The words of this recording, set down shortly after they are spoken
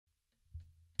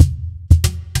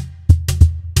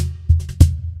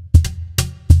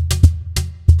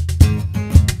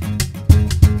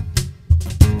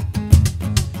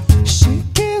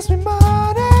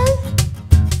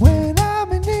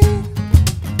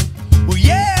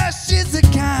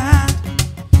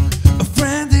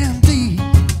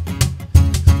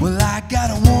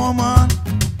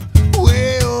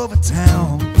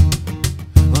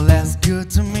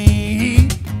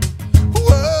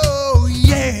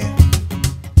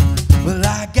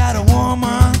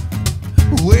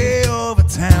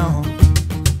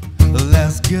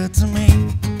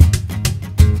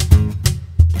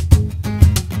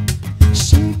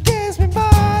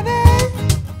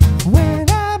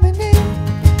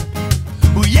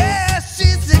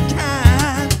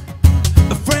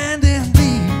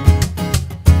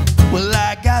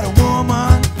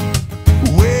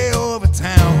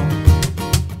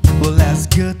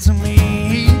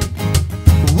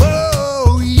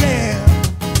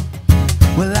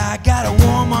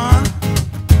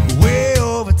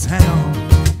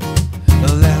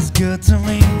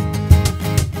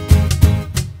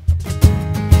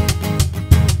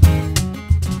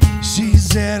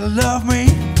said love me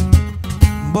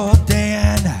both day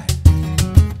and night.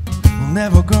 Will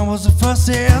never grumbles or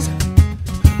fusses,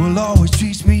 will always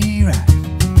treat me right.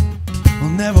 Will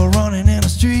never running in the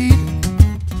street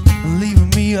and leaving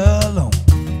me alone.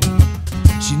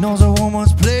 She knows a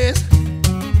woman's place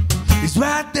is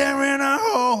right there in her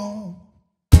home.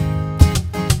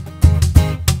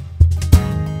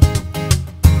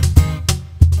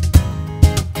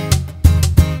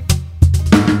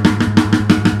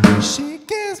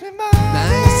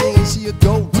 She a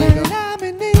gold digger,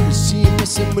 she ain't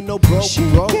messing with no broke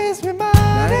bro.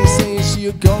 I ain't saying she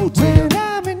a gold digger,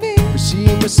 but she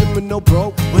ain't messing with no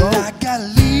broke bro. Well, I gotta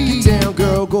leave. Get down,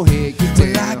 girl, go ahead, get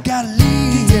down. Well, I gotta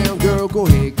leave. Get down, girl, go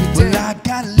ahead, get down. Well, I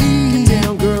gotta leave. Get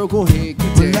down, girl, go ahead,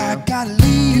 get down. Well, I gotta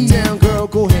leave. Get down, girl,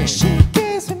 go ahead.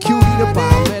 Cutie the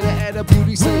bomb, met her at a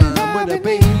beauty salon with a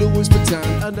baby Louis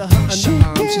Vuitton under her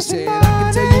underarm. She said, I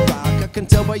can tell you rock, I can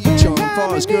tell by your charm.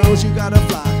 Far as girls, you got a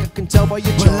flock, I can tell by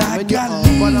your charm and your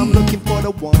arm. But I'm looking for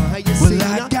the one. How you seen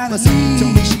her? My sister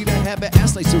told me she'd have an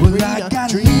ass like Serena,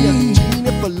 Trina,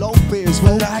 Gina for Lopez,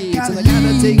 4 kids. And I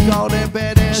gotta take all that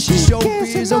badass to show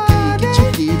biz. Okay, get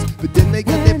your kids, but then they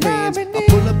got their fans. I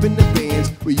pull up in the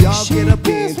bands, we all get up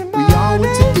in, we all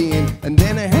went to den, and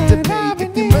then I had to pay.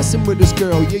 If you messing with this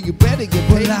girl, yeah, you better get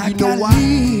paid. You know why?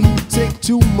 Take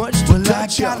too much to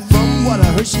touch her. From what I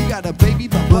heard, she got a baby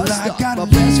by Buster. My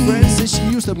best friend said she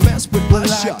used to mess with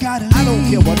Usher. I don't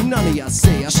care what none of y'all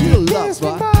say, I still love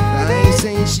her. I ain't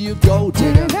saying she a gold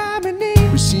digger,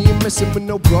 but she ain't messing with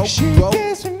no broke bro.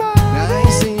 I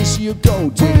ain't saying she a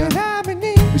gold digger,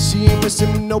 but she ain't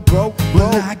messing with no broke bro.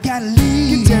 I gotta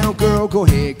leave. Get down, girl, go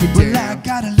ahead, get down. I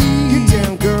gotta leave. Get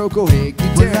down, girl, go ahead,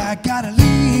 get down. I gotta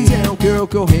leave. Get down, girl,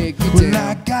 go ahead, get down.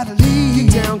 I gotta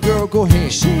leave. Get down, girl, go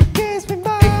ahead.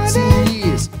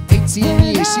 18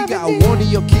 years, she got one of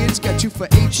your kids, got you for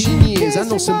 18 years. I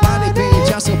know somebody paying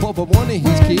child support for one of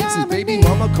his kids. His baby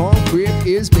mama crib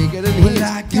is bigger than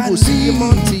his. You will see him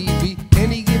on TV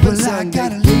any given Sunday,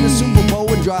 win the Super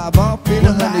Bowl and drive off in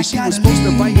a Hyundai. She was supposed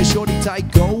to buy a shorty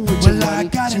tight gold with your money.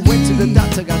 She went to the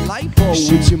doctor, got lipo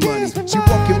with your money. She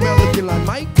walking around looking like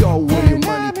Michael with your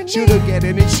money. Should've get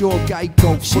an insured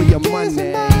Geico for your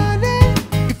money.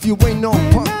 If you ain't no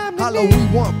punk, holla, we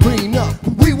want prenup.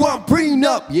 We want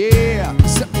prenup, yeah.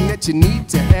 Something that you need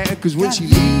to have, cause when she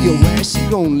leave your ass, she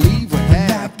gon' leave her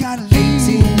half.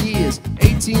 18 years,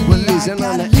 and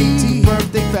on her 18th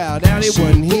birthday found out it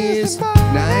wasn't his.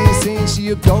 Now I ain't saying she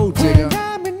a gold digger,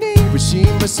 but she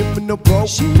ain't messing with no broke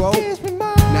bro.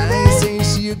 Now I ain't saying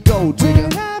she a gold digger,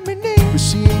 but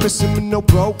she ain't messing with no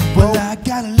broke bro. I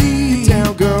gotta leave. Get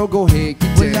down, girl, go ahead,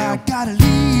 get down. I gotta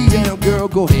leave. Get down, girl,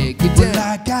 go ahead, get down.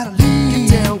 I gotta leave.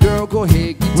 Get down, girl, go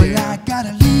ahead, get down. I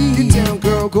gotta leave. Get down,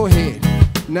 girl, go ahead.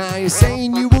 Now I ain't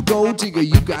saying you a gold digger,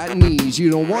 you got needs.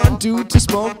 You don't want dude to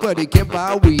smoke, but he can't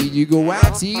buy weed. You go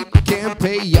out to eat, you can't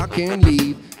pay, y'all can't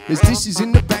leave. There's dishes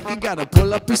in the back, you gotta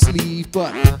pull up his sleeve.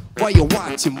 But while you're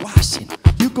washing,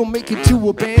 you gon' make it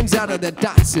 2 bands out of that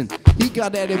Datsun. He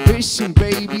got that ambition,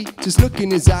 baby, just look in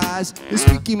his eyes. This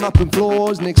week he mopping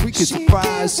floors, next week it's a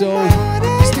surprise. So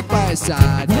stick by his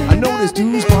side. I know this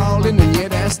dude's ballin', and yeah,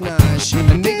 that's nice.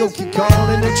 And they gon' keep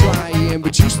calling and trying,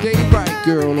 but you stay right,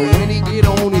 girl. And when he get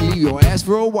on, he leave your ass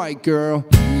for a white girl.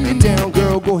 Get down,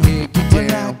 girl, go ahead, get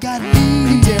down.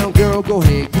 Get down, girl, go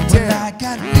ahead, get down.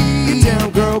 Get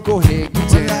down, girl, go ahead,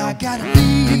 get down.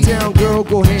 Get down, girl,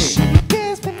 go ahead.